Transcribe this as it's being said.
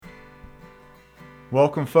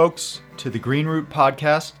Welcome, folks, to the Green Root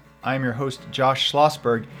Podcast. I'm your host, Josh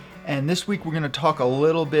Schlossberg, and this week we're going to talk a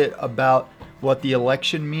little bit about what the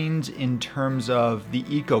election means in terms of the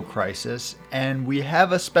eco-crisis, and we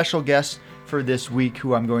have a special guest for this week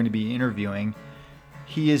who I'm going to be interviewing.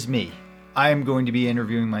 He is me. I am going to be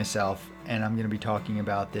interviewing myself, and I'm going to be talking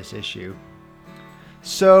about this issue.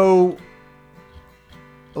 So,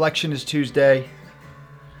 election is Tuesday.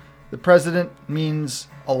 The president means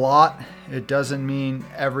a lot. It doesn't mean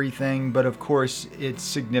everything, but of course it's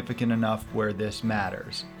significant enough where this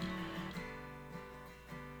matters.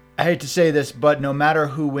 I hate to say this, but no matter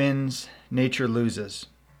who wins, nature loses.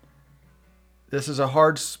 This is a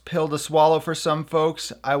hard pill to swallow for some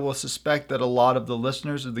folks. I will suspect that a lot of the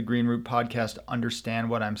listeners of the Green Root Podcast understand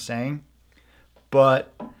what I'm saying,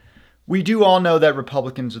 but we do all know that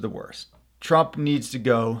Republicans are the worst. Trump needs to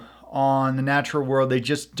go. On the natural world, they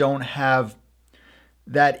just don't have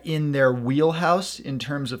that in their wheelhouse in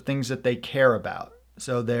terms of things that they care about.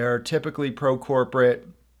 So they're typically pro-corporate.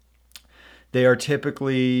 They are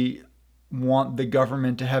typically want the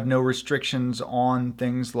government to have no restrictions on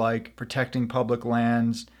things like protecting public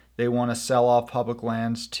lands. They want to sell off public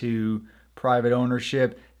lands to private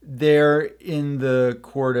ownership. They're in the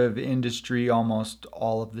court of industry almost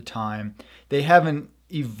all of the time. They haven't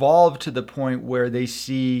evolved to the point where they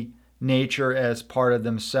see nature as part of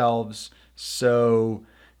themselves, so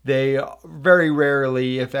they very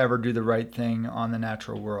rarely, if ever, do the right thing on the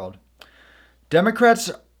natural world. Democrats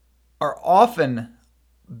are often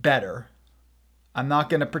better. I'm not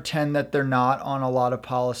going to pretend that they're not on a lot of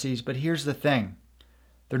policies, but here's the thing.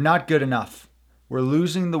 They're not good enough. We're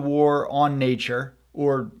losing the war on nature,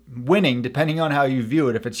 or winning, depending on how you view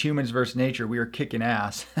it. If it's humans versus nature, we are kicking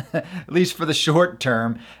ass, at least for the short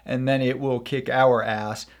term, and then it will kick our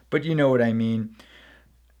ass. But you know what I mean.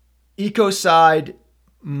 Ecocide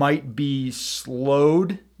might be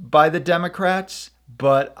slowed by the Democrats,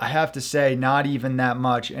 but I have to say not even that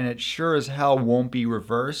much, and it sure as hell won't be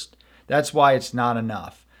reversed. That's why it's not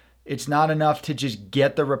enough. It's not enough to just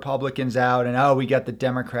get the Republicans out and, oh, we got the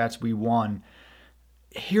Democrats, we won.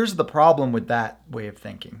 Here's the problem with that way of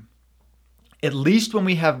thinking. At least when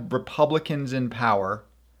we have Republicans in power,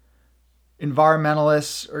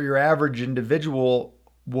 environmentalists or your average individual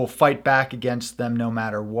will fight back against them no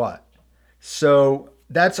matter what. So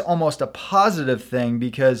that's almost a positive thing,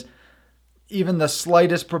 because even the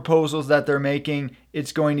slightest proposals that they're making,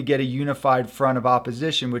 it's going to get a unified front of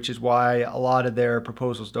opposition, which is why a lot of their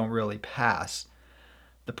proposals don't really pass.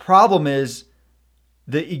 The problem is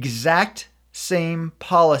the exact same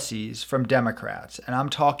policies from Democrats, and I'm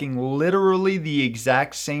talking literally the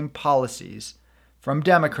exact same policies from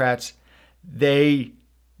Democrats, they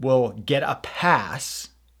will get a pass.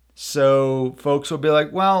 So folks will be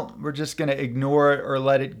like, well, we're just going to ignore it or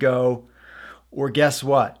let it go. Or guess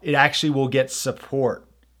what? It actually will get support.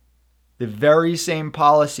 The very same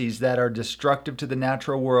policies that are destructive to the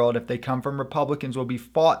natural world, if they come from Republicans, will be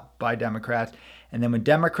fought by Democrats. And then when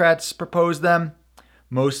Democrats propose them,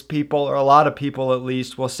 most people, or a lot of people at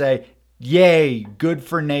least, will say, yay, good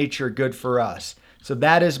for nature, good for us. So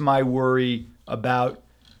that is my worry about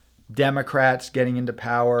Democrats getting into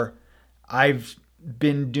power. I've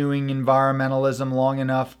been doing environmentalism long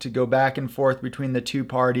enough to go back and forth between the two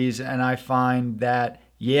parties, and I find that,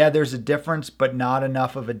 yeah, there's a difference, but not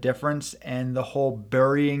enough of a difference. And the whole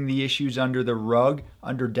burying the issues under the rug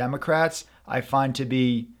under Democrats, I find to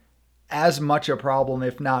be as much a problem,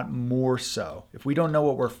 if not more so. If we don't know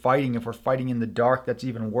what we're fighting, if we're fighting in the dark, that's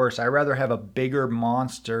even worse. I'd rather have a bigger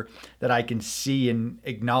monster that I can see and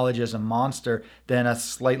acknowledge as a monster than a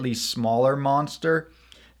slightly smaller monster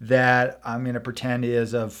that I'm going to pretend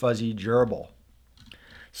is a fuzzy gerbil.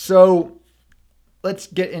 So let's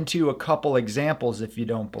get into a couple examples if you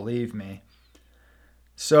don't believe me.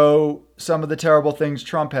 So some of the terrible things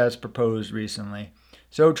Trump has proposed recently.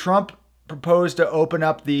 So Trump proposed to open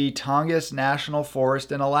up the Tongass National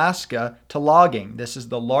Forest in Alaska to logging. This is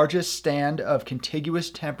the largest stand of contiguous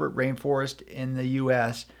temperate rainforest in the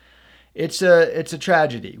U.S. It's a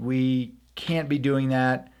tragedy. We can't be doing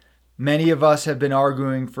that. Many of us have been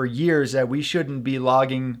arguing for years that we shouldn't be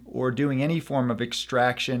logging or doing any form of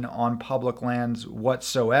extraction on public lands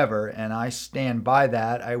whatsoever, and I stand by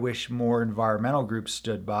that. I wish more environmental groups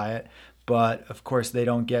stood by it, but of course they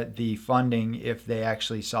don't get the funding if they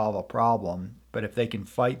actually solve a problem. But if they can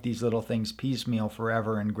fight these little things piecemeal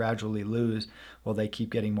forever and gradually lose, well, they keep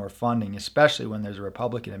getting more funding, especially when there's a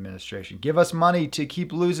Republican administration. Give us money to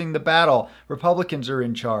keep losing the battle. Republicans are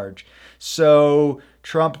in charge. So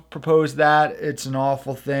Trump proposed that. It's an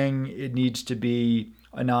awful thing. It needs to be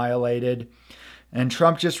annihilated. And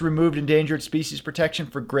Trump just removed endangered species protection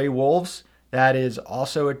for gray wolves. That is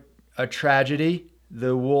also a tragedy.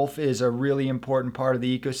 The wolf is a really important part of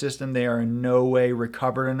the ecosystem. They are in no way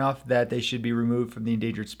recovered enough that they should be removed from the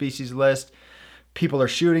endangered species list. People are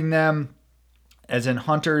shooting them, as in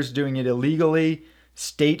hunters doing it illegally.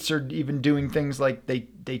 States are even doing things like they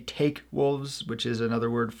take wolves, which is another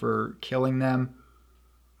word for killing them,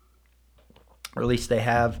 or at least they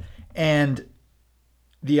have. And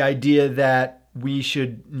the idea that we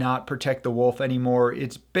should not protect the wolf anymore,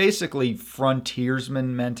 it's basically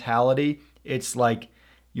frontiersman mentality. It's like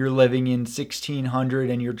you're living in 1600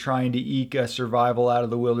 and you're trying to eke a survival out of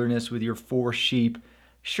the wilderness with your 4 sheep.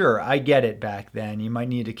 Sure, I get it back then. You might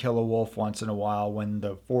need to kill a wolf once in a while when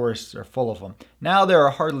the forests are full of them. Now there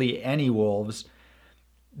are hardly any wolves.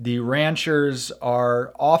 The ranchers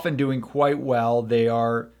are often doing quite well. They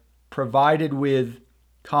are provided with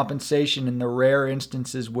compensation in the rare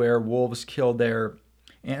instances where wolves kill their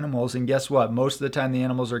animals. And guess what? Most of the time the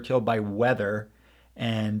animals are killed by weather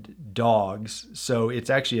and dogs. So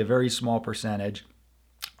it's actually a very small percentage.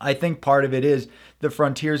 I think part of it is the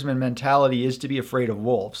frontiersman mentality is to be afraid of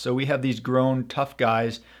wolves. So we have these grown tough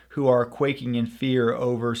guys who are quaking in fear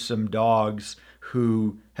over some dogs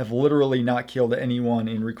who have literally not killed anyone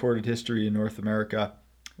in recorded history in North America,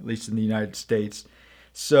 at least in the United States.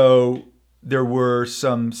 So there were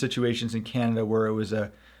some situations in Canada where it was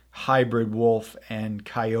a hybrid wolf and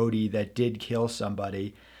coyote that did kill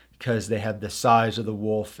somebody because they had the size of the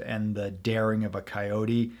wolf and the daring of a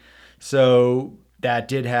coyote. So that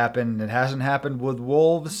did happen. It hasn't happened with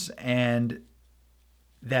wolves, and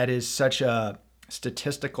that is such a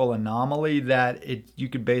statistical anomaly that you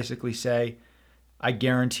could basically say, I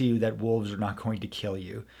guarantee you that wolves are not going to kill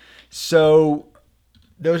you. So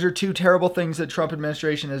those are 2 terrible things that Trump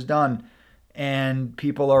administration has done, and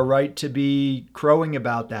people are right to be crowing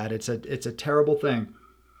about that. It's a terrible thing.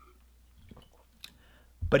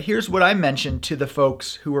 But here's what I mentioned to the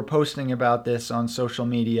folks who were posting about this on social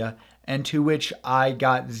media, and to which I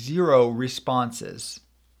got 0 responses.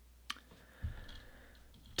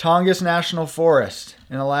 Tongass National Forest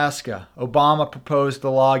in Alaska. Obama proposed to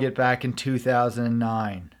log it back in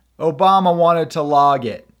 2009. Obama wanted to log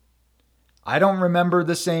it. I don't remember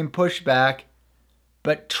the same pushback,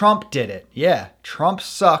 but Trump did it. Yeah, Trump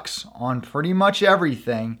sucks on pretty much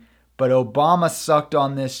everything, but Obama sucked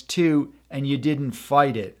on this too, and you didn't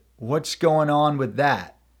fight it. What's going on with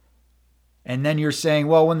that? And then you're saying,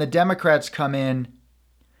 well, when the Democrats come in,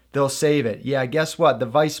 they'll save it. Yeah, guess what? The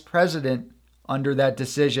vice president under that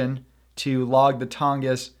decision to log the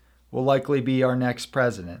Tongass will likely be our next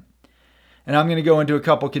president. And I'm going to go into a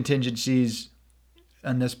couple contingencies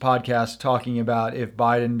on this podcast talking about if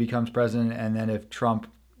Biden becomes president and then if Trump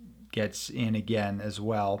gets in again as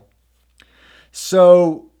well.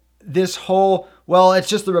 So this whole, well, it's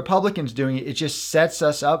just the Republicans doing it. It just sets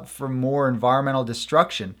us up for more environmental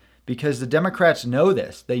destruction. Because the Democrats know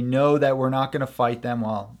this. They know that we're not going to fight them.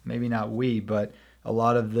 Well, maybe not we, but a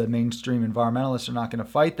lot of the mainstream environmentalists are not going to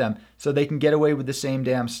fight them. So they can get away with the same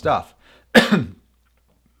damn stuff.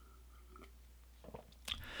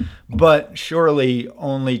 But surely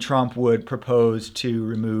only Trump would propose to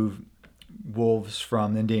remove wolves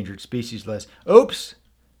from the endangered species list. Oops!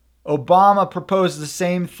 Obama proposed the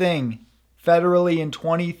same thing federally in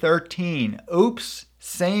 2013. Oops!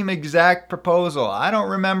 Same exact proposal. I don't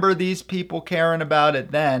remember these people caring about it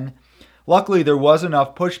then. Luckily, there was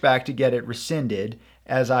enough pushback to get it rescinded,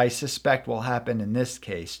 as I suspect will happen in this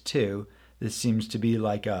case, too. This seems to be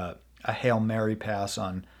like a Hail Mary pass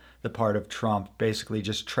on the part of Trump, basically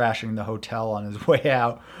just trashing the hotel on his way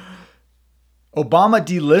out. Obama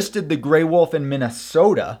delisted the gray wolf in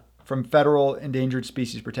Minnesota from federal endangered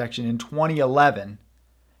species protection in 2011.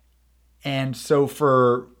 And so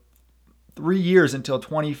for 3 years until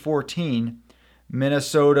 2014,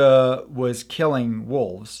 Minnesota was killing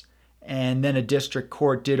wolves, and then a district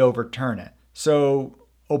court did overturn it. So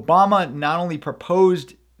Obama not only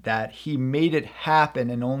proposed that, he made it happen,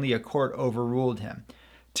 and only a court overruled him.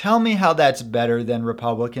 Tell me how that's better than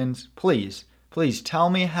Republicans. Please tell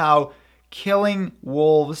me how killing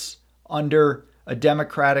wolves under a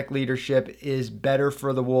Democratic leadership is better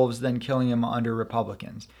for the wolves than killing them under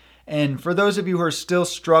Republicans. And for those of you who are still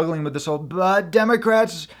struggling with this whole, but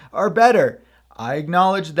Democrats are better, I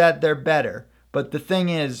acknowledge that they're better. But the thing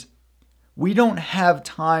is, we don't have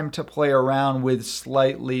time to play around with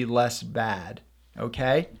slightly less bad,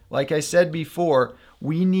 okay? Like I said before,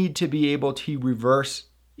 we need to be able to reverse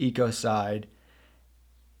ecocide.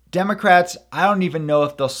 Democrats, I don't even know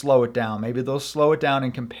if they'll slow it down. Maybe they'll slow it down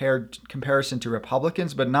in comparison to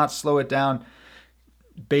Republicans, but not slow it down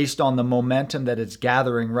based on the momentum that it's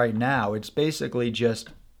gathering right now. It's basically just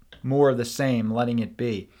more of the same, letting it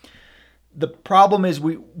be. The problem is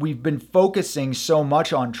we've been focusing so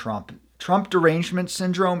much on Trump. Trump derangement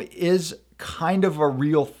syndrome is kind of a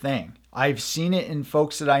real thing. I've seen it in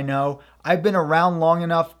folks that I know. I've been around long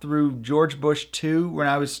enough through George Bush 2 when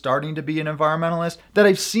I was starting to be an environmentalist that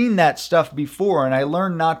I've seen that stuff before, and I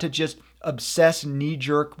learned not to just obsess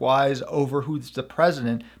knee-jerk wise over who's the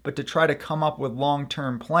president, but to try to come up with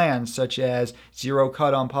long-term plans such as zero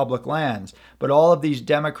cut on public lands. But all of these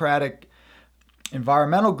Democratic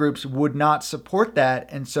environmental groups would not support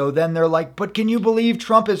that. And so then they're like, but can you believe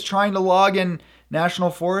Trump is trying to log in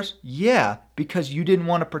national forests? Yeah, because you didn't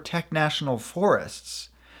want to protect national forests.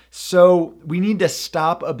 So we need to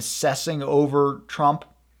stop obsessing over Trump.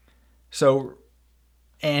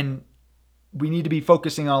 And we need to be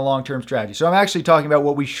focusing on a long-term strategy. So I'm actually talking about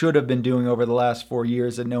what we should have been doing over the last 4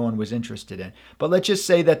 years that no one was interested in. But let's just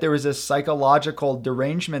say that there was a psychological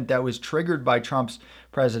derangement that was triggered by Trump's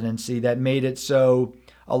presidency that made it so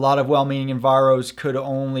a lot of well-meaning enviros could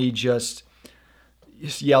only just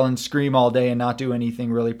yell and scream all day and not do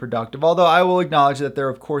anything really productive. Although I will acknowledge that there,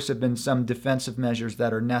 of course, have been some defensive measures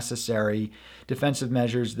that are necessary, defensive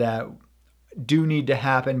measures that do need to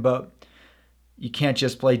happen, but you can't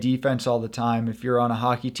just play defense all the time. If you're on a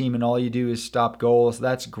hockey team and all you do is stop goals,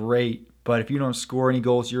 that's great. But if you don't score any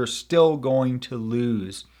goals, you're still going to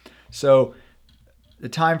lose. So the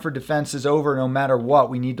time for defense is over no matter what.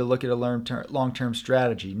 We need to look at a long-term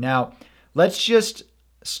strategy. Now, let's just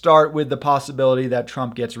start with the possibility that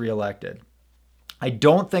Trump gets reelected. I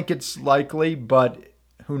don't think it's likely, but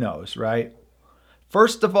who knows, right?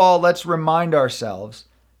 First of all, let's remind ourselves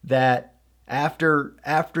that after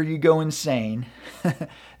you go insane,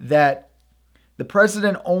 that the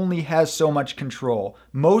president only has so much control.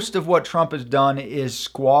 Most of what Trump has done is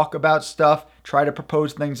squawk about stuff, try to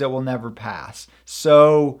propose things that will never pass.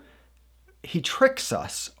 So he tricks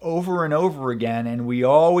us over and over again, and we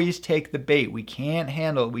always take the bait. We can't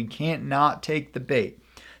handle it. We can't not take the bait.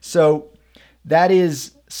 So that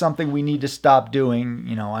is something we need to stop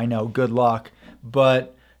doing. I know, good luck,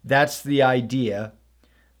 but that's the idea.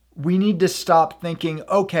 We need to stop thinking,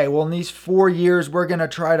 okay, well, in these 4 years, we're going to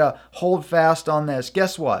try to hold fast on this.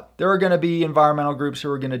 Guess what? There are going to be environmental groups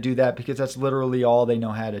who are going to do that because that's literally all they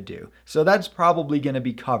know how to do. So that's probably going to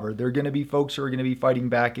be covered. There are going to be folks who are going to be fighting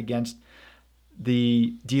back against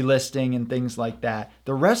the delisting and things like that.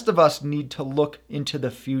 The rest of us need to look into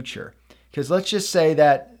the future, because let's just say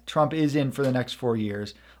that Trump is in for the next 4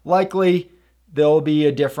 years. Likely, there'll be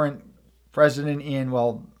a different president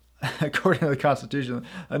according to the Constitution,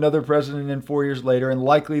 another president in 4 years later, and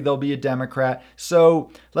likely there'll be a Democrat.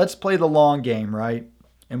 So let's play the long game, right?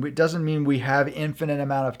 And it doesn't mean we have infinite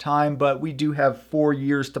amount of time, but we do have 4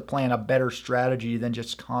 years to plan a better strategy than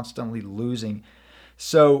just constantly losing.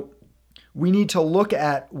 So we need to look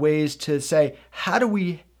at ways to say, how do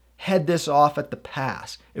we head this off at the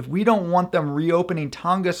pass? If we don't want them reopening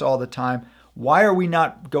Tongass all the time, why are we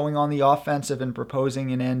not going on the offensive and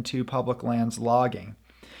proposing an end to public lands logging?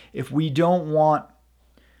 If we don't want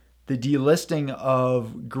the delisting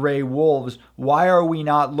of gray wolves, why are we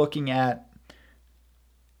not looking at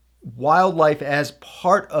wildlife as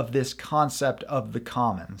part of this concept of the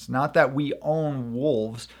commons? Not that we own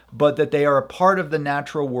wolves, but that they are a part of the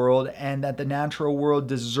natural world, and that the natural world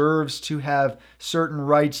deserves to have certain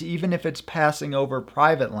rights, even if it's passing over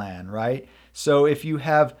private land, right? So if you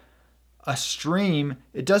have a stream,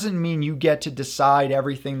 it doesn't mean you get to decide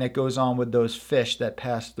everything that goes on with those fish that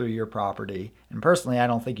pass through your property. And personally, I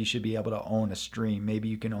don't think you should be able to own a stream. Maybe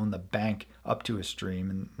you can own the bank up to a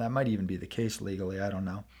stream, and that might even be the case legally. I don't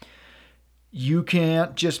know. You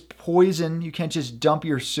can't just you can't just dump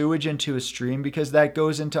your sewage into a stream, because that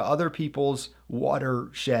goes into other people's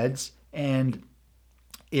watersheds and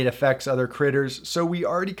it affects other critters. So we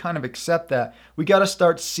already kind of accept that. We got to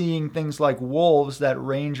start seeing things like wolves that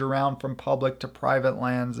range around from public to private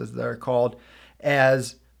lands, as they're called,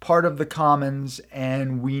 as part of the commons,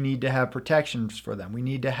 and we need to have protections for them. We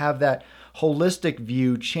need to have that holistic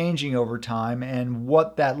view changing over time, and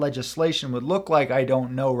what that legislation would look like, I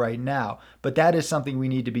don't know right now. But that is something we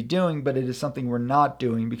need to be doing, but it is something we're not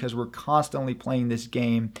doing because we're constantly playing this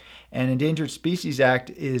game. And Endangered Species Act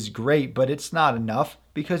is great, but it's not enough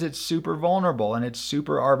because it's super vulnerable and it's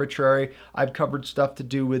super arbitrary. I've covered stuff to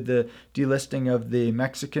do with the delisting of the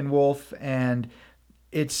Mexican wolf, and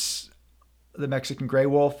it's the Mexican gray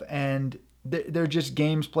wolf, and they're just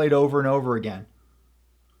games played over and over again.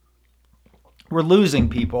 We're losing,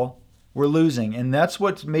 people. We're losing. And that's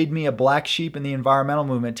what's made me a black sheep in the environmental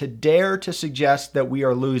movement, to dare to suggest that we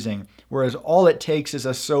are losing, whereas all it takes is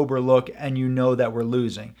a sober look and you know that we're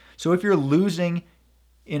losing. So if you're losing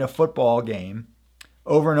in a football game,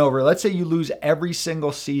 over and over. Let's say you lose every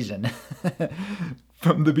single season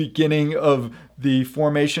from the beginning of the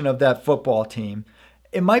formation of that football team.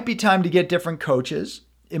 It might be time to get different coaches.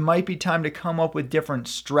 It might be time to come up with different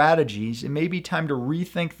strategies. It may be time to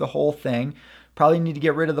rethink the whole thing. Probably need to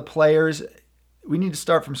get rid of the players. We need to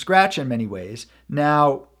start from scratch in many ways.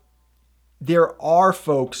 Now, there are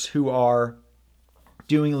folks who are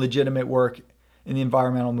doing legitimate work in the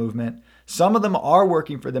environmental movement. Some of them are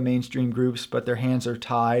working for the mainstream groups, but their hands are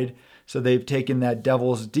tied. So they've taken that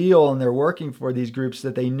devil's deal and they're working for these groups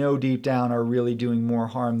that they know deep down are really doing more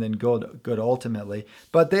harm than good ultimately.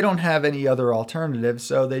 But they don't have any other alternatives,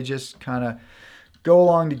 so they just kind of go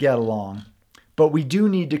along to get along. But we do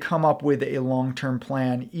need to come up with a long-term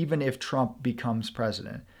plan, even if Trump becomes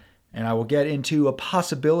president. And I will get into a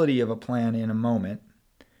possibility of a plan in a moment.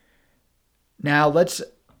 Now, let's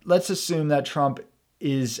assume that Trump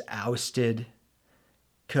is ousted,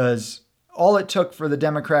 because all it took for the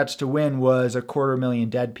Democrats to win was 250,000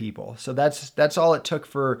 dead people. So that's all it took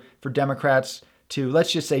for Democrats to,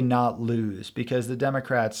 let's just say, not lose, because the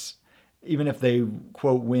Democrats, even if they,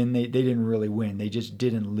 quote, win, they didn't really win. They just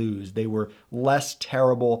didn't lose. They were less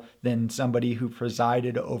terrible than somebody who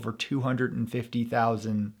presided over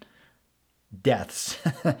 250,000 deaths.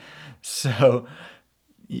 So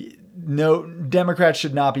no, Democrats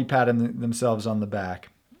should not be patting themselves on the back.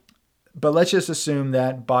 But let's just assume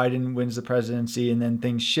that Biden wins the presidency and then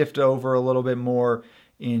things shift over a little bit more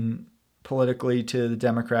in politically to the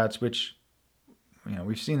Democrats, which,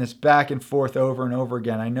 we've seen this back and forth over and over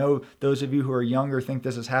again. I know those of you who are younger think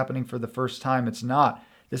this is happening for the first time. It's not.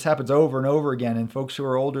 This happens over and over again, and folks who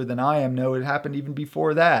are older than I am know it happened even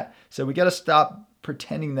before that. So we got to stop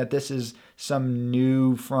pretending that this is some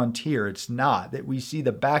new frontier. It's not. That we see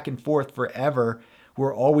the back and forth forever.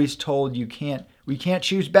 We're always told we can't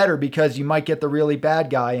choose better because you might get the really bad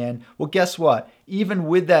guy in. Well, guess what? Even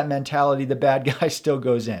with that mentality, the bad guy still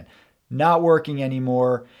goes in. Not working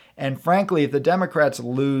anymore. And frankly, if the Democrats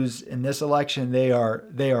lose in this election, they are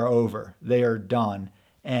over. They are done.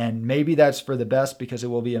 And maybe that's for the best, because it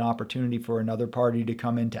will be an opportunity for another party to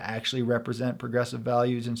come in to actually represent progressive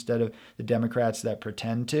values instead of the Democrats that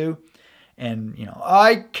pretend to. And,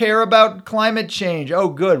 I care about climate change. Oh,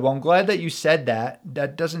 good. Well, I'm glad that you said that.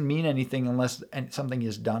 That doesn't mean anything unless something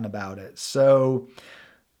is done about it. So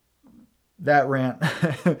that rant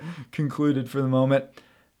concluded for the moment.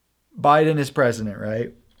 Biden is president,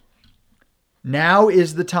 right? Now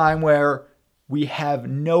is the time where we have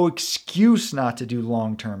no excuse not to do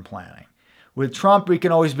long-term planning. With Trump, we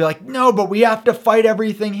can always be like, no, but we have to fight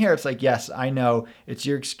everything here. It's like, yes, I know. It's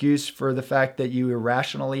your excuse for the fact that you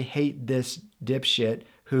irrationally hate this dipshit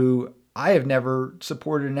who I have never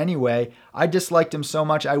supported in any way. I disliked him so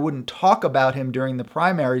much I wouldn't talk about him during the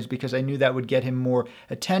primaries because I knew that would get him more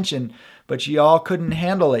attention. But y'all couldn't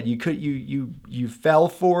handle it. You fell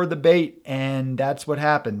for the bait, and that's what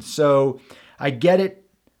happened. So I get it.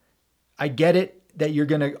 That you're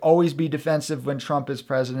going to always be defensive when Trump is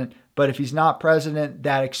president. But if he's not president,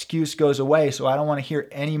 that excuse goes away. So I don't want to hear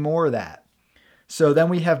any more of that. So then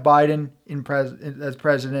we have Biden as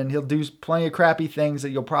president. He'll do plenty of crappy things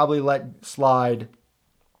that you'll probably let slide.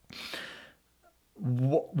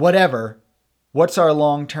 Whatever. What's our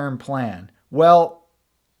long-term plan? Well,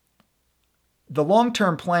 the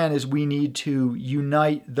long-term plan is we need to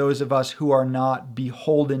unite those of us who are not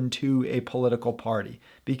beholden to a political party,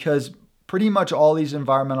 because pretty much all these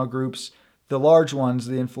environmental groups, the large ones,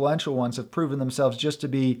 the influential ones, have proven themselves just to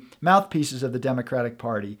be mouthpieces of the Democratic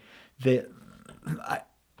Party.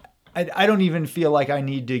 I don't even feel like I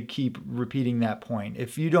need to keep repeating that point.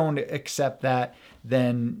 If you don't accept that,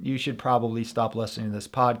 then you should probably stop listening to this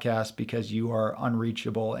podcast, because you are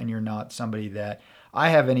unreachable and you're not somebody that I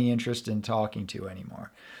have any interest in talking to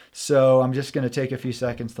anymore. So I'm just going to take a few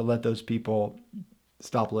seconds to let those people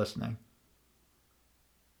stop listening.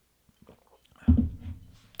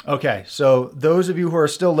 Okay, so those of you who are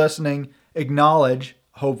still listening, acknowledge,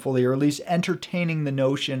 hopefully, or at least entertaining the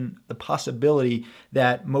notion, the possibility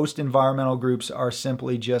that most environmental groups are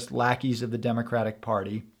simply just lackeys of the Democratic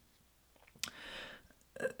Party.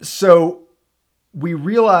 So we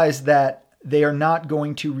realize that they are not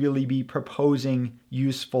going to really be proposing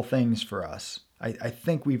useful things for us. I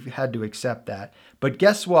think we've had to accept that. But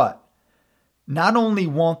guess what? Not only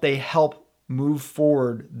won't they help move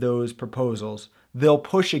forward those proposals, they'll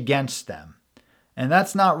push against them. And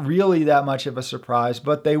that's not really that much of a surprise,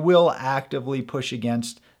 but they will actively push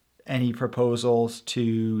against any proposals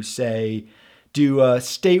to, say, do a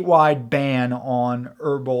statewide ban on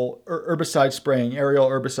herbicide spraying, aerial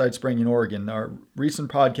herbicide spraying in Oregon. Our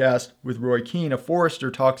recent podcast with Roy Keane, a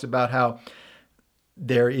forester, talks about how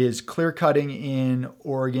There is clear cutting in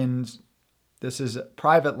Oregon's, this is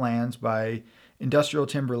private lands by industrial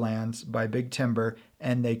timberlands by Big Timber,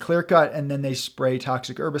 and they clear cut and then they spray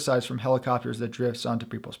toxic herbicides from helicopters that drifts onto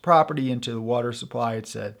people's property, into the water supply.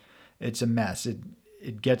 It's a mess.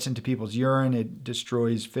 It gets into people's urine. It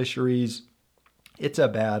destroys fisheries. It's a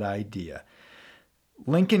bad idea.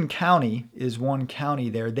 Lincoln County is one county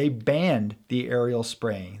there. They banned the aerial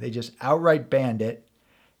spraying. They just outright banned it.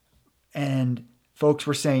 And folks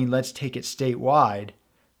were saying, let's take it statewide.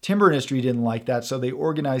 Timber industry didn't like that, so they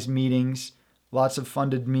organized meetings, lots of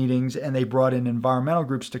funded meetings, and they brought in environmental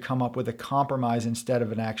groups to come up with a compromise instead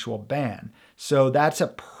of an actual ban. So that's a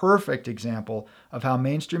perfect example of how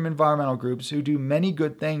mainstream environmental groups, who do many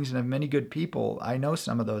good things and have many good people, I know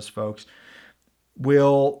some of those folks,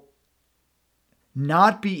 will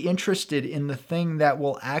not be interested in the thing that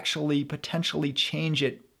will actually potentially change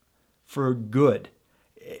it for good.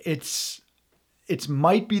 It's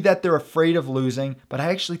might be that they're afraid of losing, but I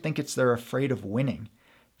actually think they're afraid of winning.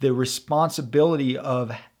 The responsibility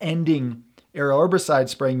of ending aerial herbicide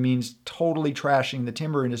spraying means totally trashing the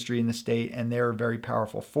timber industry in the state, and they're a very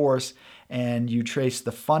powerful force. And you trace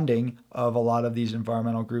the funding of a lot of these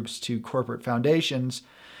environmental groups to corporate foundations.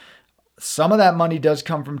 Some of that money does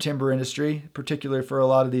come from timber industry, particularly for a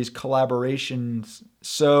lot of these collaborations.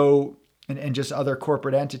 And just other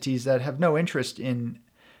corporate entities that have no interest in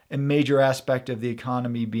a major aspect of the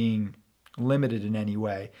economy being limited in any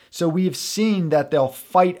way. So we've seen that they'll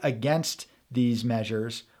fight against these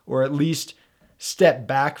measures, or at least step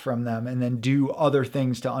back from them and then do other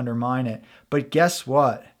things to undermine it. But guess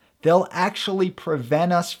what? They'll actually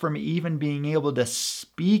prevent us from even being able to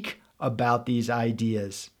speak about these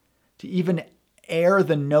ideas, to even air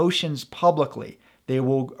the notions publicly. They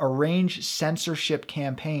will arrange censorship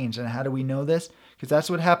campaigns. And how do we know this? Because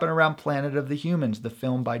that's what happened around Planet of the Humans, the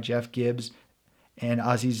film by Jeff Gibbs and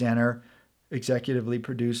Ozzie Zenner, executively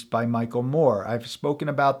produced by Michael Moore. I've spoken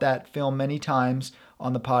about that film many times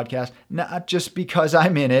on the podcast, not just because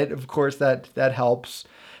I'm in it, of course that helps,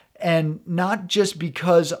 and not just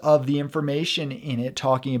because of the information in it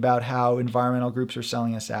talking about how environmental groups are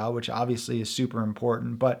selling us out, which obviously is super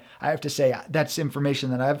important, but I have to say that's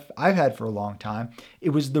information that I've had for a long time.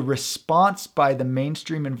 It was the response by the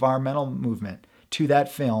mainstream environmental movement to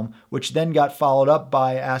that film, which then got followed up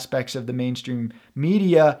by aspects of the mainstream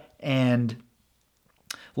media and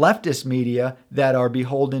leftist media that are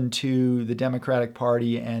beholden to the Democratic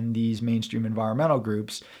Party and these mainstream environmental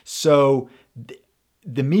groups. So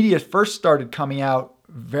the media first started coming out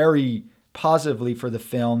very positively for the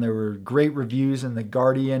film. There were great reviews in The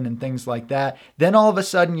Guardian and things like that. Then all of a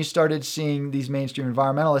sudden you started seeing these mainstream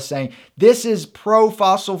environmentalists saying, this is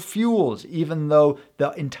pro-fossil fuels, even though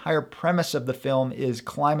the entire premise of the film is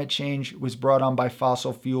climate change was brought on by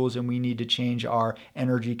fossil fuels and we need to change our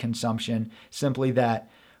energy consumption. Simply that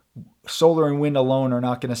solar and wind alone are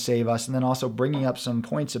not going to save us. And then also bringing up some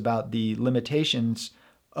points about the limitations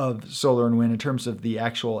of solar and wind in terms of the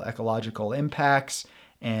actual ecological impacts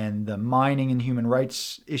and the mining and human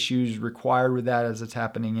rights issues required with that as it's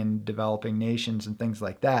happening in developing nations and things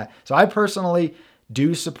like that. So I personally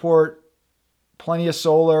do support plenty of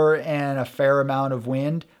solar and a fair amount of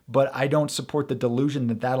wind, but I don't support the delusion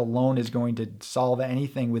that that alone is going to solve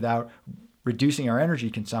anything without reducing our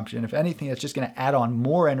energy consumption. If anything, that's just going to add on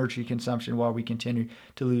more energy consumption while we continue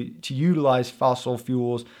to utilize fossil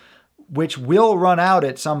fuels, which will run out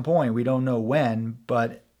at some point. We don't know when,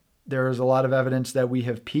 but there is a lot of evidence that we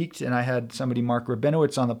have peaked. And I had somebody, Mark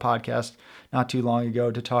Rabinowitz, on the podcast not too long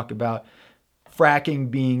ago to talk about fracking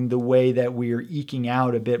being the way that we are eking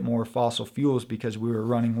out a bit more fossil fuels because we were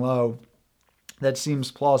running low. That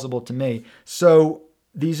seems plausible to me. So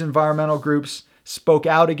these environmental groups spoke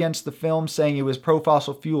out against the film, saying it was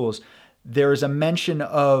pro-fossil fuels. There is a mention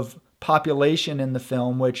of population in the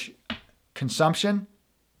film, which consumption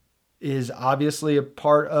is obviously a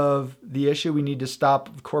part of the issue. We need to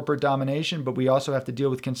stop corporate domination, but we also have to deal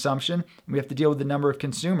with consumption. We have to deal with the number of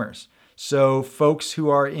consumers. So folks who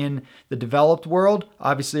are in the developed world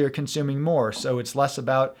obviously are consuming more. So it's less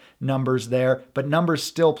about numbers there, but numbers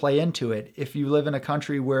still play into it. If you live in a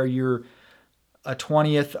country where you're a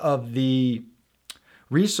 20th of the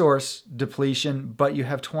resource depletion, but you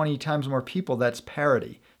have 20 times more people, that's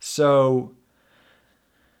parity. So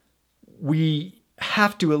we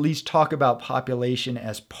have to at least talk about population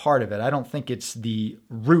as part of it. I don't think it's the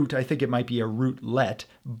root. I think it might be a rootlet,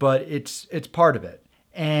 but it's part of it.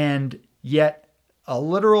 And yet a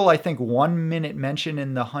literal, I think, 1 minute mention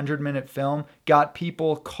in the 100-minute film got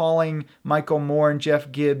people calling Michael Moore and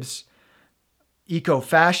Jeff Gibbs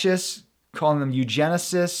eco-fascists, calling them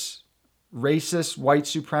eugenicists, racist, white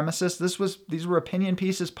supremacists. These were opinion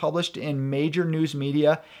pieces published in major news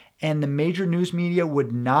media, and the major news media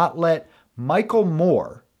would not let Michael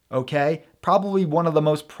Moore, okay, probably one of the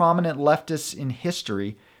most prominent leftists in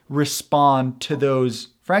history, respond to those,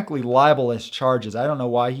 frankly, libelous charges. I don't know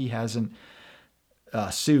why he hasn't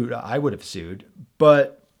sued. I would have sued.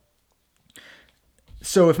 But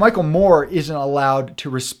so if Michael Moore isn't allowed to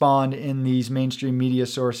respond in these mainstream media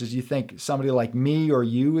sources, you think somebody like me or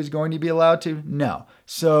you is going to be allowed to? No.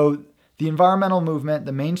 So the environmental movement,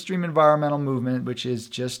 the mainstream environmental movement, which is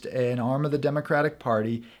just an arm of the Democratic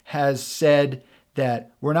Party, has said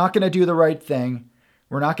that we're not going to do the right thing.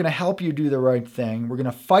 We're not going to help you do the right thing. We're going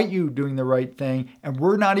to fight you doing the right thing. And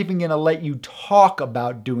we're not even going to let you talk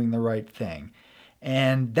about doing the right thing.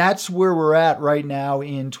 And that's where we're at right now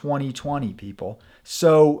in 2020, people.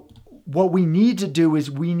 So what we need to do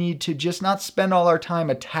is we need to just not spend all our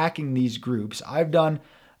time attacking these groups. I've done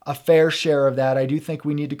a fair share of that. I do think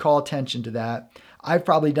we need to call attention to that. I've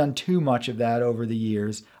probably done too much of that over the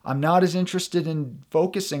years. I'm not as interested in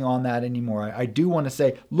focusing on that anymore. I do want to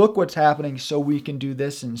say, look what's happening so we can do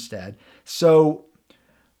this instead. So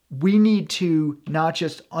we need to not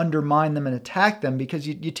just undermine them and attack them, because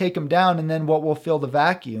you take them down and then what will fill the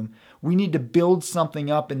vacuum? We need to build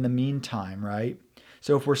something up in the meantime, right?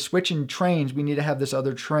 So if we're switching trains, we need to have this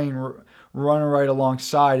other train run right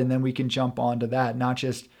alongside, and then we can jump onto that, not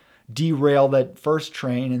just derail that first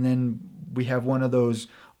train and then we have one of those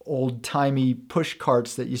old-timey push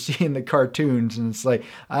carts that you see in the cartoons. And it's like,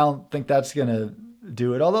 I don't think that's going to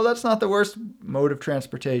do it. Although that's not the worst mode of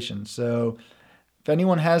transportation. So if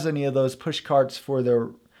anyone has any of those push carts for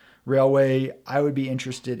their railway, I would be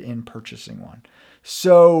interested in purchasing one.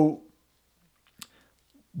 So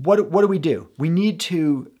what do we do? We need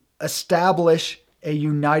to establish a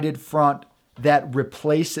united front that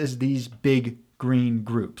replaces these big green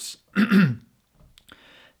groups.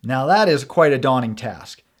 Now that is quite a daunting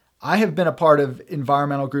task. I have been a part of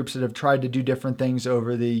environmental groups that have tried to do different things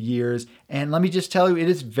over the years. And let me just tell you, it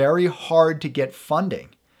is very hard to get funding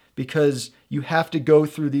because you have to go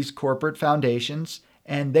through these corporate foundations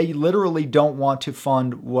and they literally don't want to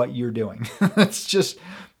fund what you're doing. It's just,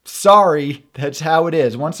 sorry, that's how it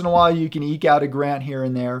is. Once in a while, you can eke out a grant here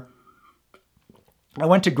and there. I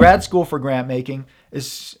went to grad school for grant making.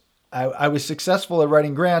 I was successful at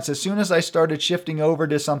writing grants. As soon as I started shifting over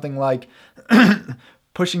to something like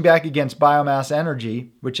pushing back against biomass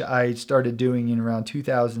energy, which I started doing in around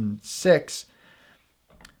 2006,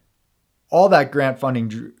 all that grant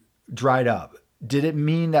funding dried up. Did it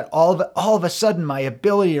mean that all of a sudden my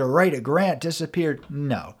ability to write a grant disappeared?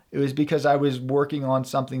 No. It was because I was working on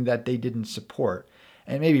something that they didn't support.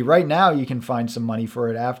 And maybe right now you can find some money for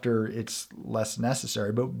it after it's less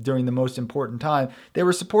necessary. But during the most important time, they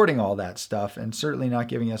were supporting all that stuff and certainly not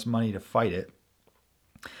giving us money to fight it.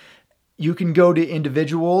 You can go to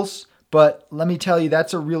individuals, but let me tell you,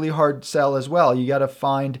 that's a really hard sell as well. You got to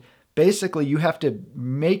find, basically, you have to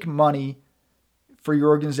make money for your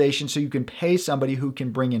organization so you can pay somebody who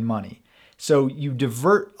can bring in money. So you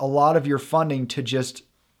divert a lot of your funding to just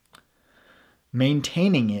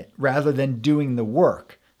maintaining it rather than doing the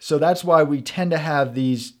work. So that's why we tend to have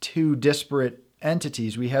these two disparate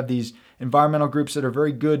entities. We have these environmental groups that are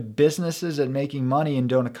very good businesses at making money and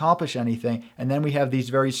don't accomplish anything. And then we have these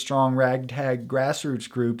very strong ragtag grassroots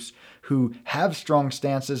groups who have strong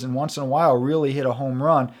stances and once in a while really hit a home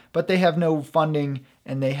run, but they have no funding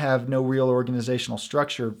and they have no real organizational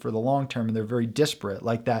structure for the long term. And they're very disparate,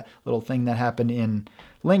 like that little thing that happened in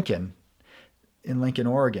Lincoln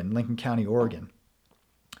County, Oregon.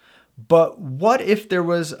 But what if there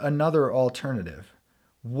was another alternative?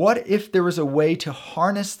 What if there was a way to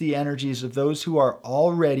harness the energies of those who are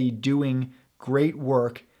already doing great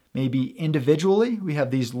work, maybe individually? We have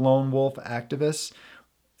these lone wolf activists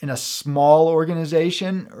in a small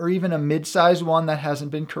organization or even a mid-sized one that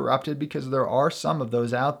hasn't been corrupted, because there are some of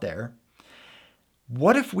those out there.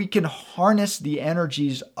 What if we can harness the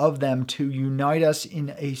energies of them to unite us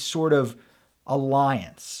in a sort of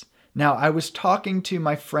alliance? Now, I was talking to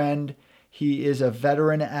my friend. He is a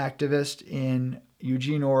veteran activist in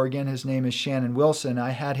Eugene, Oregon. His name is Shannon Wilson.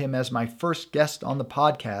 I had him as my first guest on the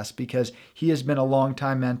podcast because he has been a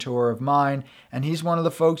longtime mentor of mine, and he's one of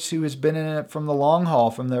the folks who has been in it from the long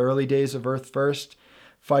haul, from the early days of Earth First,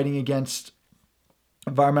 fighting against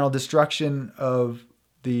environmental destruction of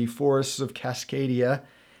the forests of Cascadia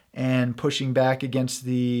and pushing back against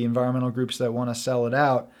the environmental groups that want to sell it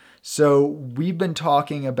out. So we've been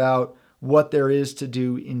talking about what there is to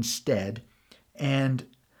do instead. And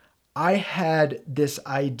I had this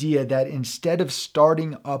idea that instead of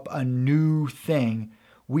starting up a new thing,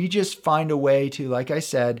 we just find a way to, like I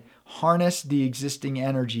said, harness the existing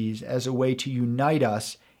energies as a way to unite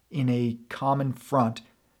us in a common front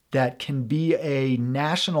that can be a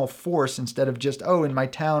national force instead of just, oh, in my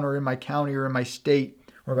town or in my county or in my state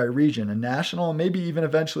or my region. A national, maybe even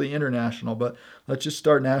eventually international, but let's just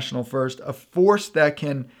start national first. A force that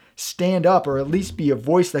can stand up, or at least be a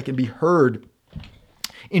voice that can be heard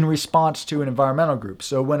in response to an environmental group.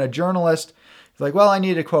 So when a journalist is like, well, I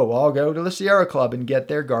need a quote, well, I'll go to the Sierra Club and get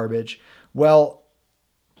their garbage. Well,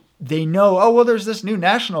 they know, oh, well, there's this new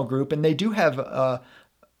national group, and they do have a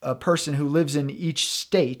person who lives in each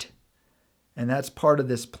state, and that's part of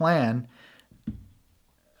this plan.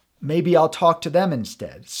 Maybe I'll talk to them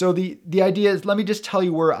instead. So the idea is, let me just tell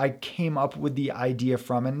you where I came up with the idea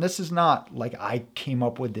from. And this is not like I came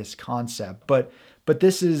up with this concept, but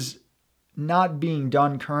this is not being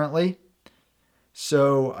done currently.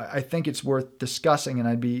 So I think it's worth discussing, and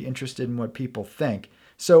I'd be interested in what people think.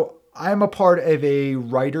 So I'm a part of a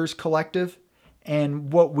writers collective,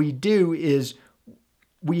 and what we do is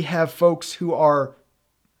we have folks who are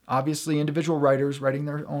obviously individual writers writing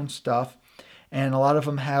their own stuff, and a lot of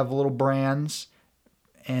them have little brands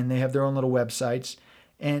and they have their own little websites.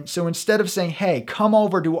 And so instead of saying, hey, come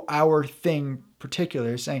over to our thing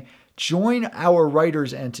particular, saying, join our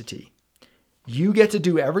writers entity. You get to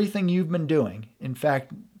do everything you've been doing. In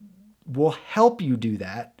fact, we'll help you do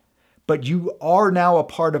that, but you are now a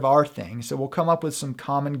part of our thing. So we'll come up with some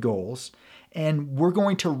common goals, and we're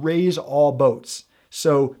going to raise all boats.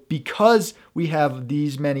 So because we have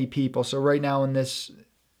these many people, so right now in this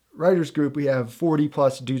writers group, we have 40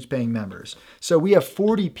 plus dues paying members. So we have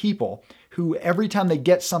 40 people who every time they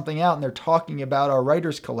get something out and they're talking about our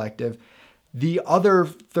writers collective, the other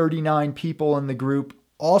 39 people in the group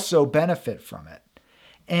also benefit from it.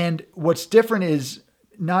 And what's different is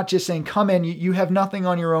not just saying, come in, you have nothing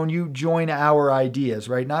on your own, you join our ideas,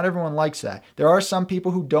 right? Not everyone likes that. There are some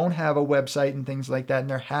people who don't have a website and things like that, and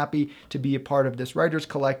they're happy to be a part of this writers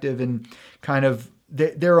collective, and kind of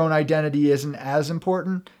their own identity isn't as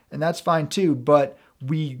important, and that's fine too. But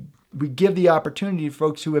we give the opportunity to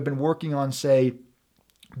folks who have been working on, say,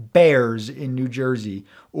 bears in New Jersey,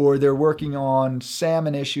 or they're working on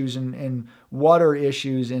salmon issues and water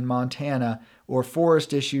issues in Montana, or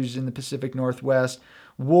forest issues in the Pacific Northwest,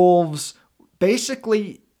 wolves.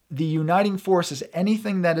 Basically, the uniting force is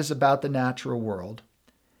anything that is about the natural world,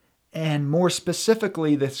 and more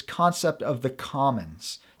specifically, this concept of the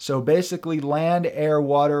commons. So basically, land, air,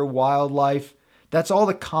 water, wildlife, that's all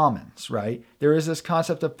the commons, right? There is this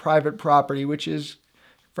concept of private property, which is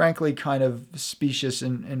frankly kind of specious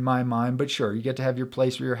in my mind, but sure, you get to have your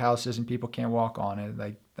place where your house is and people can't walk on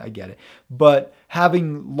it. I get it. But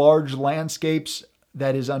having large landscapes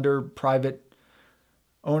that is under private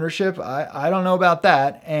ownership, I don't know about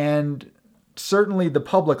that. And certainly the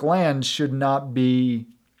public lands should not be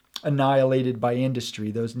annihilated by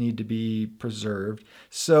industry. Those need to be preserved.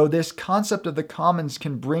 So this concept of the commons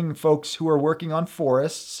can bring folks who are working on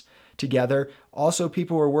forests together. Also,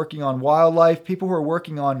 people who are working on wildlife, people who are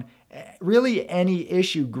working on really any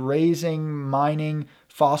issue, grazing, mining,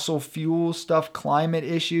 fossil fuel stuff, climate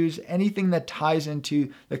issues, anything that ties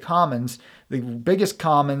into the commons. The biggest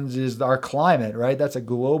commons is our climate, right? That's a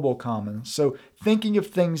global commons. So thinking of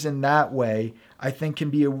things in that way, I think, can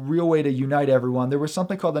be a real way to unite everyone. There was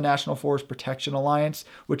something called the National Forest Protection Alliance,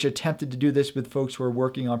 which attempted to do this with folks who are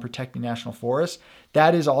working on protecting national forests.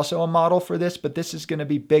 That is also a model for this, but this is going to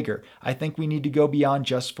be bigger. I think we need to go beyond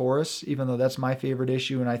just forests, even though that's my favorite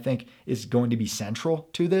issue, and I think is going to be central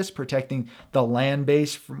to this, protecting the land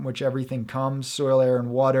base from which everything comes, soil, air, and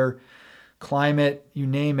water, climate, you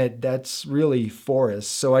name it, that's really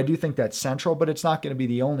forests. So I do think that's central, but it's not going to be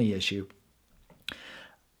the only issue.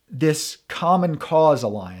 This Common Cause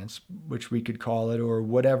Alliance, which we could call it, or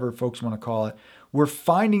whatever folks want to call it, we're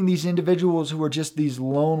finding these individuals who are just these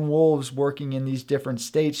lone wolves working in these different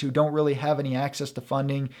states who don't really have any access to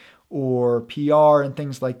funding or PR and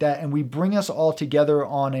things like that. And we bring us all together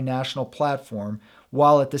on a national platform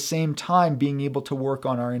while at the same time being able to work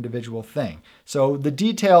on our individual thing. So the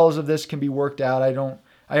details of this can be worked out.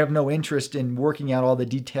 I have no interest in working out all the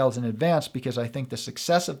details in advance, because I think the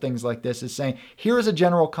success of things like this is saying, here is a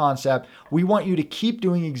general concept. We want you to keep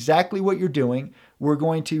doing exactly what you're doing. We're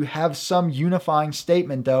going to have some unifying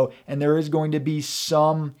statement, though, and there is going to be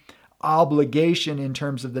some obligation in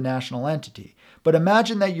terms of the national entity. But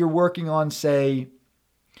imagine that you're working on, say,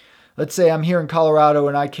 let's say I'm here in Colorado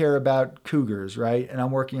and I care about cougars, right? And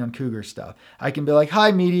I'm working on cougar stuff. I can be like,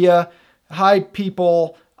 hi, media. Hi,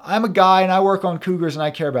 people. I'm a guy and I work on cougars and I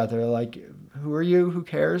care about them. They're like, who are you? Who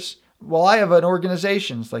cares? Well, I have an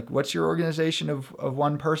organization. It's like, what's your organization of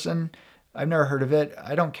one person? I've never heard of it.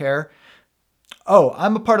 I don't care. Oh,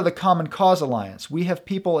 I'm a part of the Common Cause Alliance. We have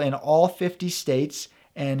people in all 50 states,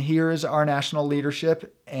 and here is our national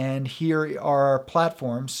leadership, and here are our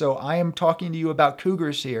platforms. So I am talking to you about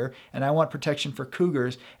cougars here, and I want protection for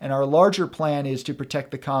cougars. And our larger plan is to protect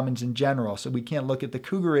the commons in general. So we can't look at the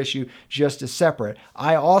cougar issue just as separate.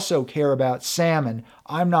 I also care about salmon.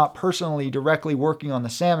 I'm not personally directly working on the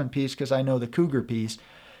salmon piece because I know the cougar piece.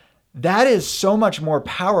 That is so much more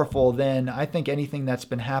powerful than I think anything that's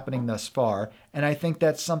been happening thus far. And I think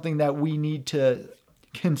that's something that we need to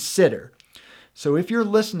consider. So if you're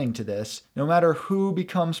listening to this, no matter who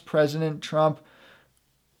becomes president, Trump,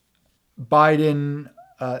 Biden,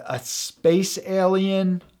 a space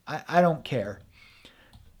alien, I don't care.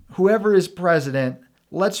 Whoever is president,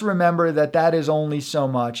 let's remember that that is only so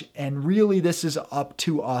much. And really, this is up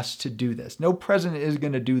to us to do this. No president is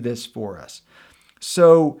going to do this for us.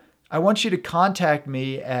 So I want you to contact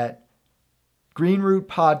me at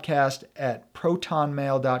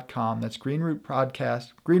greenrootpodcast@protonmail.com. That's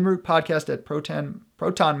greenrootpodcast at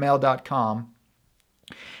protonmail.com.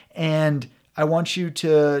 And I want you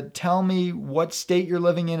to tell me what state you're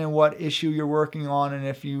living in and what issue you're working on, and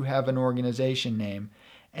if you have an organization name.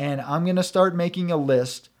 And I'm going to start making a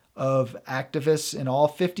list of activists in all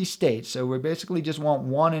 50 states. So we basically just want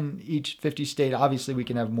one in each 50 state. Obviously, we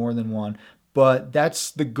can have more than one, but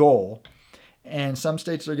that's the goal. And some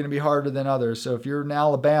states are going to be harder than others. So if you're in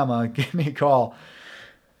Alabama, give me a call.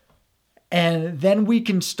 And then we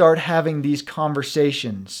can start having these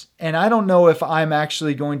conversations. And I don't know if I'm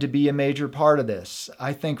actually going to be a major part of this.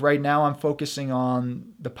 I think right now I'm focusing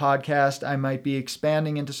on the podcast. I might be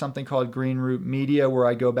expanding into something called Green Root Media, where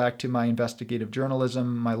I go back to my investigative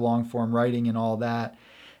journalism, my long form writing, and all that.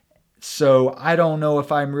 So I don't know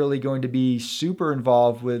if I'm really going to be super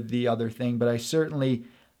involved with the other thing, but I certainly,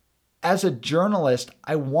 as a journalist,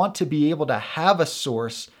 I want to be able to have a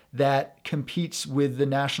source that competes with the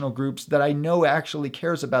national groups that I know actually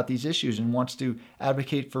cares about these issues and wants to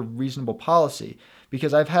advocate for reasonable policy.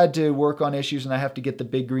 Because I've had to work on issues and I have to get the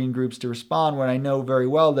big green groups to respond when I know very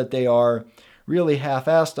well that they are really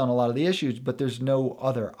half-assed on a lot of the issues, but there's no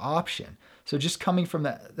other option. So just coming from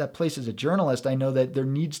that place as a journalist, I know that there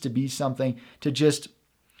needs to be something to just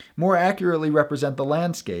more accurately represent the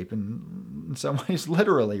landscape, and in some ways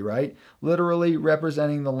literally, right? Literally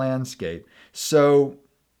representing the landscape. So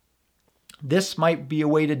this might be a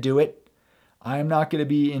way to do it. I'm not going to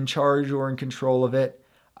be in charge or in control of it.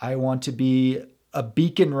 I want to be a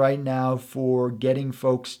beacon right now for getting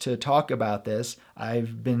folks to talk about this.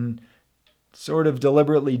 I've been sort of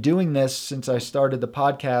deliberately doing this since I started the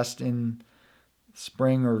podcast in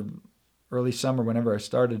spring or early summer, whenever I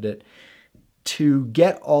started it, to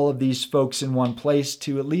get all of these folks in one place,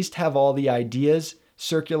 to at least have all the ideas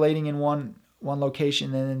circulating in one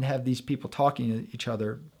location, and then have these people talking to each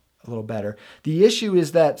other a little better. The issue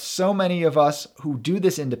is that so many of us who do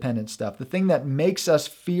this independent stuff, the thing that makes us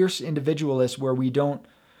fierce individualists where we don't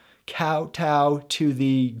kowtow to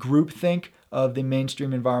the groupthink of the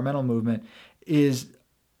mainstream environmental movement, is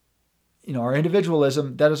our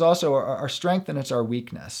individualism. That is also our strength, and it's our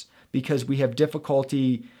weakness, because we have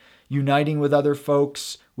difficulty uniting with other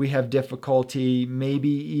folks. We have difficulty maybe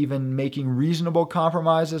even making reasonable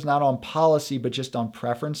compromises, not on policy, but just on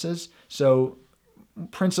preferences. So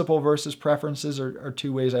principle versus preferences are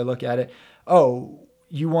two ways I look at it. Oh,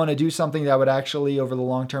 you want to do something that would actually over the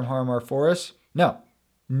long term harm our forests? No,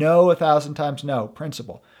 1,000 times no.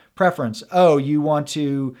 Principle. Preference. Oh, you want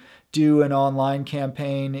to do an online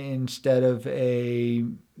campaign instead of a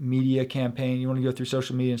media campaign. You want to go through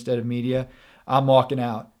social media instead of media. I'm walking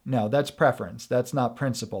out. No, that's preference. That's not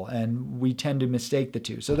principle. And we tend to mistake the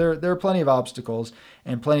two. So there are plenty of obstacles,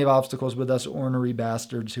 and plenty of obstacles with us ornery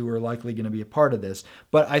bastards who are likely going to be a part of this.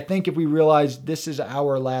 But I think if we realize this is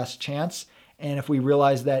our last chance, and if we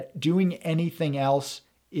realize that doing anything else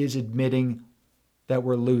is admitting that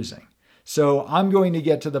we're losing. So I'm going to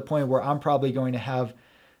get to the point where I'm probably going to have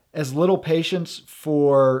as little patience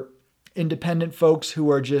for independent folks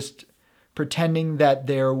who are just pretending that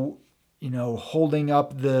they're holding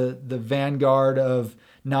up the vanguard of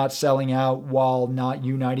not selling out while not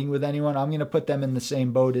uniting with anyone. I'm going to put them in the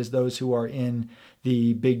same boat as those who are in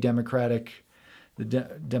the big Democratic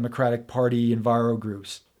Party enviro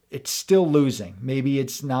groups. It's still losing. Maybe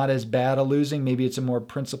it's not as bad a losing. Maybe it's a more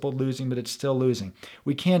principled losing, but it's still losing.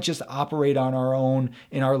 We can't just operate on our own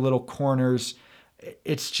in our little corners.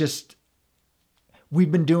 It's just,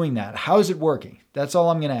 we've been doing that. How is it working? That's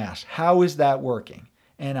all I'm going to ask. How is that working?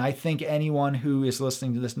 And I think anyone who is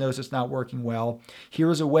listening to this knows it's not working well.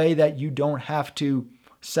 Here is a way that you don't have to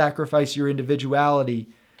sacrifice your individuality,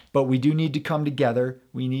 but we do need to come together.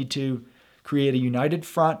 We need to create a united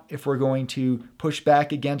front if we're going to push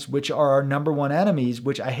back against which are our number one enemies,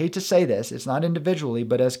 which I hate to say this, it's not individually,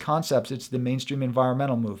 but as concepts, it's the mainstream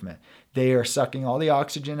environmental movement. They are sucking all the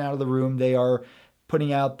oxygen out of the room. They are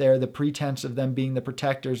putting out there the pretense of them being the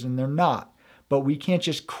protectors, and they're not. But we can't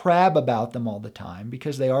just crab about them all the time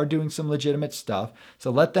because they are doing some legitimate stuff. So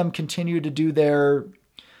let them continue to do their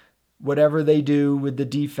whatever they do with the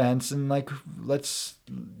defense, and let's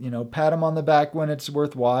pat them on the back when it's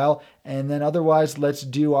worthwhile, and then otherwise let's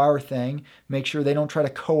do our thing. Make sure they don't try to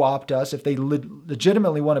co-opt us if they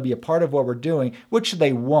legitimately want to be a part of what we're doing, which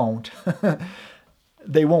they won't.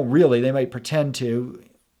 They won't really. They might pretend to.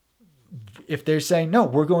 If they're saying, no,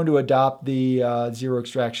 we're going to adopt the zero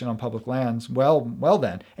extraction on public lands, well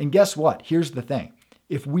then. And guess what? Here's the thing.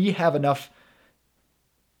 If we have enough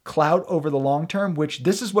clout over the long term, which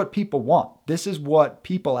this is what people want. This is what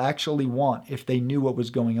people actually want if they knew what was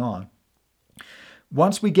going on.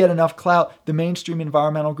 Once we get enough clout, the mainstream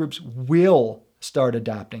environmental groups will start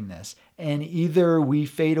adopting this. And either we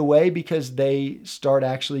fade away because they start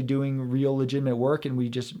actually doing real legitimate work and we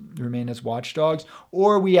just remain as watchdogs,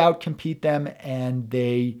 or we outcompete them and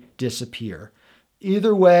they disappear.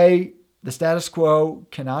 Either way, the status quo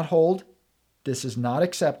cannot hold. This is not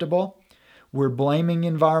acceptable. We're blaming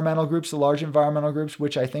environmental groups, the large environmental groups,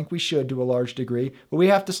 which I think we should to a large degree, but we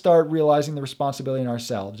have to start realizing the responsibility in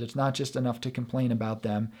ourselves. It's not just enough to complain about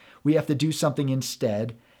them. We have to do something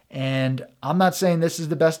instead. And I'm not saying this is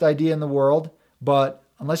the best idea in the world, but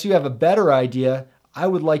unless you have a better idea, I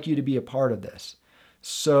would like you to be a part of this.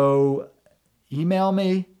 So email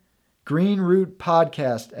me,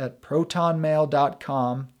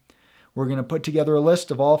 greenrootpodcast@protonmail.com. We're going to put together a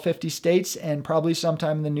list of all 50 states, and probably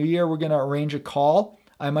sometime in the new year, we're going to arrange a call.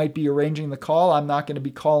 I might be arranging the call. I'm not going to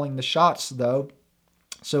be calling the shots, though.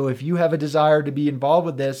 So if you have a desire to be involved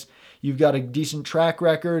with this, you've got a decent track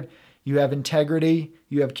record, you have integrity,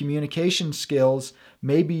 you have communication skills,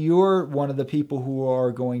 maybe you're one of the people who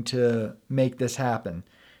are going to make this happen.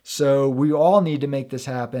 So we all need to make this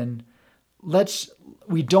happen.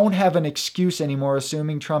 We don't have an excuse anymore,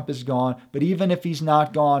 assuming Trump is gone. But even if he's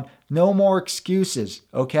not gone, no more excuses,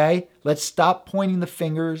 okay? Let's stop pointing the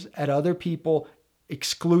fingers at other people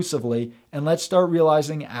exclusively, and let's start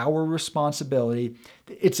realizing our responsibility.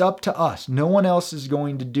 It's up to us. No one else is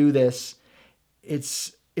going to do this.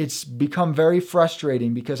 It's become very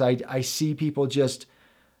frustrating because I see people just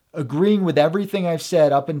agreeing with everything I've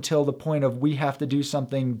said up until the point of we have to do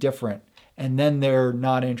something different, and then they're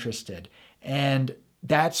not interested. And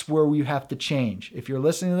that's where we have to change. If you're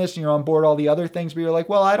listening to this and you're on board all the other things, but you're like,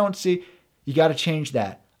 well, I don't see, you got to change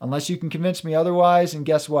that. Unless you can convince me otherwise, and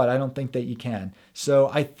guess what? I don't think that you can. So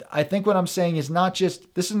I think what I'm saying is not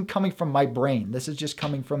just, this isn't coming from my brain. This is just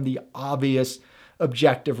coming from the obvious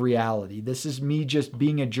objective reality. This is me just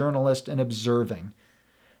being a journalist and observing.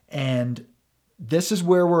 And this is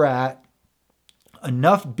where we're at.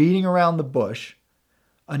 Enough beating around the bush,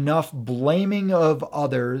 enough blaming of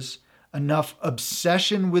others, enough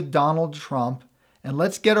obsession with Donald Trump, and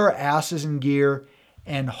let's get our asses in gear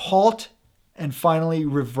and halt and finally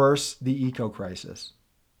reverse the eco crisis.